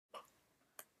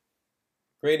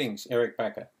Greetings, Eric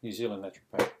Backer, New Zealand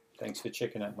naturopath. Thanks for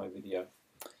checking out my video.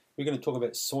 We're going to talk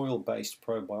about soil-based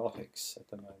probiotics at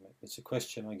the moment. It's a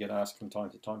question I get asked from time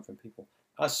to time from people.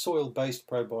 Are soil-based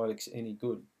probiotics any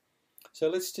good? So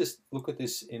let's just look at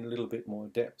this in a little bit more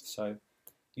depth. So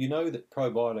you know that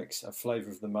probiotics are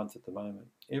flavour of the month at the moment.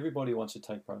 Everybody wants to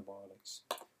take probiotics.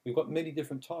 We've got many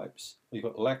different types. We've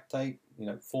got lactate,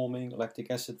 forming, lactic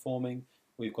acid forming.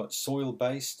 We've got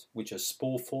soil-based, which are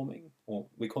spore-forming, or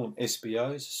we call them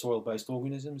SBOs, soil-based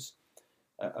organisms.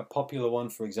 A popular one,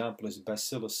 for example, is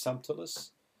Bacillus subtilis.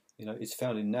 It's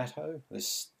found in natto,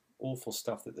 this awful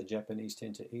stuff that the Japanese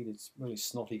tend to eat. It's really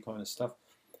snotty kind of stuff.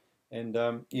 And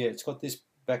it's got this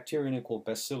bacteria in it called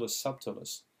Bacillus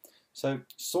subtilis. So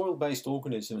soil-based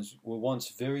organisms were once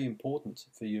very important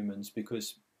for humans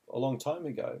because a long time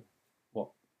ago,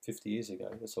 50 years ago,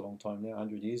 that's a long time now,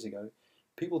 100 years ago,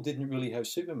 people didn't really have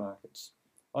supermarkets.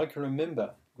 I can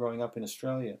remember growing up in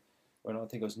Australia when I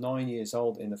think I was 9 years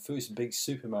old and the first big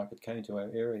supermarket came to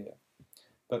our area.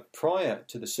 But prior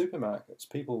to the supermarkets,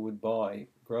 people would buy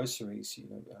groceries,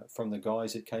 from the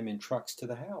guys that came in trucks to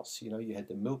the house. You had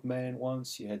the milkman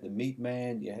once, you had the meat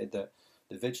man, you had the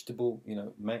vegetable,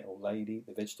 man or lady,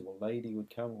 the vegetable lady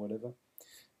would come, whatever.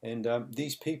 And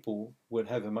these people would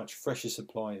have a much fresher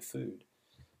supply of food.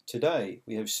 Today,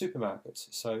 we have supermarkets,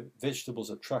 so vegetables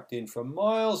are trucked in from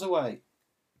miles away.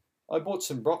 I bought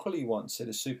some broccoli once at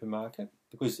a supermarket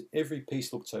because every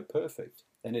piece looked so perfect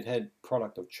and it had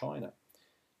product of China.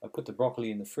 I put the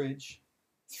broccoli in the fridge.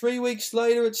 3 weeks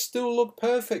later, it still looked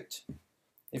perfect.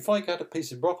 If I cut a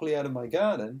piece of broccoli out of my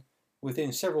garden,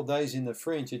 within several days in the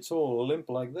fridge, it's all limp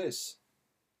like this.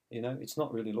 It's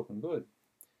not really looking good.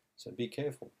 So be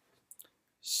careful.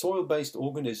 Soil-based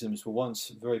organisms were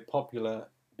once very popular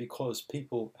because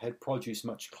people had produce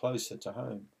much closer to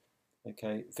home.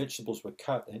 Vegetables were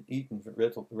cut and eaten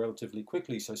relatively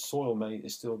quickly, so soil may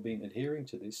have still been adhering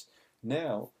to this.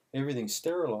 Now, everything's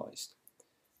sterilized.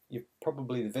 The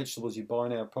vegetables you buy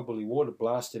now are probably water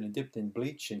blasted and dipped in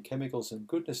bleach and chemicals and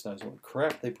goodness knows what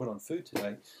crap they put on food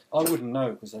today. I wouldn't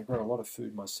know because I grow a lot of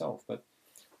food myself, but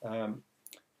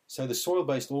so the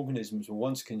soil-based organisms were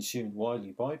once consumed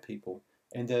widely by people,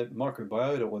 and their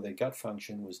microbiota or their gut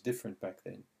function was different back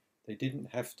then. They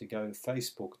didn't have to go to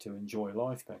Facebook to enjoy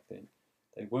life back then.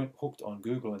 They weren't hooked on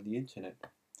Google and the internet.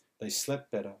 They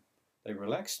slept better. They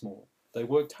relaxed more. They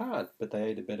worked hard, but they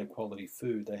ate a better quality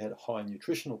food. They had a high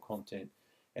nutritional content,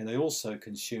 and they also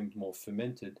consumed more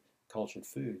fermented, cultured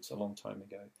foods a long time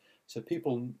ago. So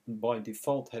people, by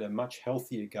default, had a much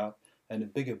healthier gut and a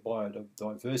bigger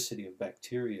biodiversity of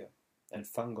bacteria and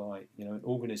fungi, and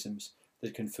organisms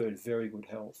that conferred very good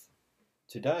health.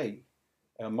 Today,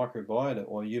 our microbiota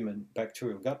or human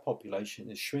bacterial gut population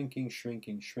is shrinking.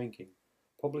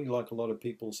 Probably like a lot of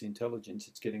people's intelligence,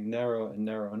 it's getting narrower and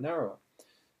narrower and narrower.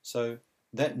 So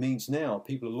that means now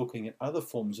people are looking at other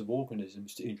forms of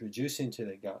organisms to introduce into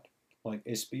their gut, like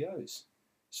SBOs,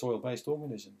 soil-based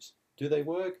organisms. Do they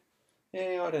work?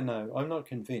 I don't know. I'm not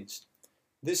convinced.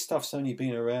 This stuff's only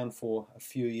been around for a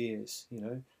few years,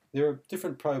 There are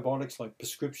different probiotics like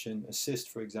Prescription Assist,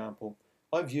 for example.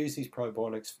 I've used these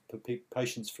probiotics for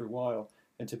patients for a while,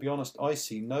 and to be honest, I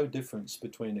see no difference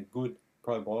between a good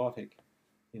probiotic,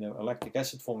 a lactic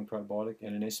acid forming probiotic,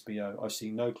 and an SBO. I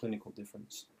see no clinical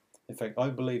difference. In fact, I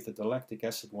believe that the lactic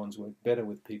acid ones work better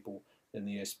with people than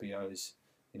the SBOs,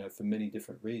 for many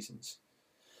different reasons.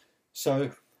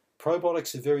 So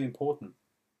probiotics are very important,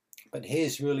 but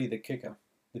here's really the kicker.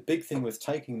 The big thing with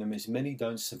taking them is many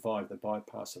don't survive the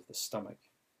bypass of the stomach.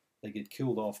 They get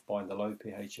killed off by the low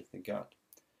pH of the gut.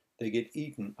 They get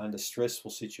eaten under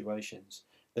stressful situations.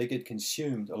 They get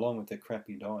consumed along with their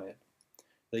crappy diet.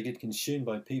 They get consumed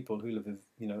by people who live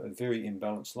a very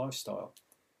imbalanced lifestyle.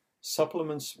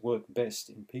 Supplements work best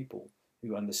in people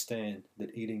who understand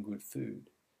that eating good food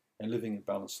and living a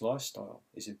balanced lifestyle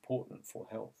is important for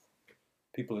health.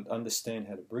 People that understand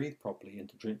how to breathe properly and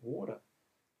to drink water,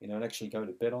 and actually go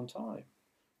to bed on time.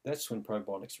 That's when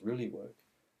probiotics really work,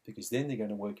 because then they're going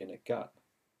to work in a gut,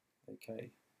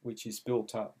 which is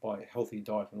built up by healthy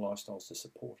diet and lifestyles to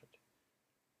support it.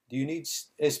 Do you need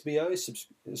SBOs,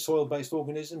 soil-based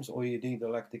organisms, or you need the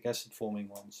lactic acid-forming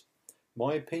ones?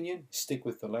 My opinion, stick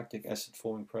with the lactic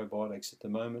acid-forming probiotics at the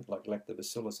moment, like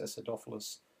Lactobacillus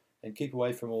acidophilus, and keep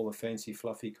away from all the fancy,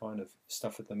 fluffy kind of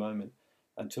stuff at the moment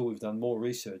until we've done more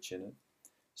research in it.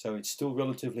 So it's still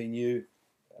relatively new,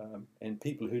 and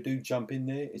people who do jump in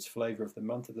there, it's flavour of the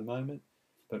month at the moment,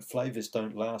 but flavours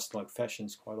don't last like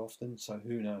fashions quite often, so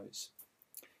who knows.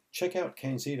 Check out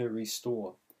Canzita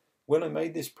Restore. When I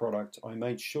made this product, I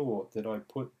made sure that I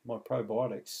put my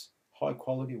probiotics, high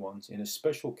quality ones, in a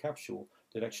special capsule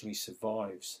that actually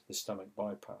survives the stomach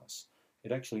bypass.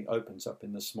 It actually opens up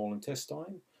in the small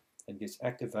intestine and gets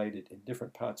activated in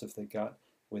different parts of the gut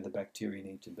where the bacteria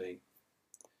need to be.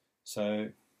 So,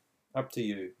 up to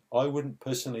you. I wouldn't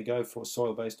personally go for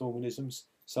soil-based organisms.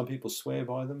 Some people swear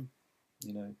by them,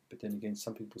 but then again,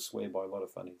 some people swear by a lot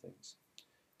of funny things.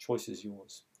 Choice is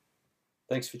yours.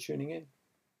 Thanks for tuning in.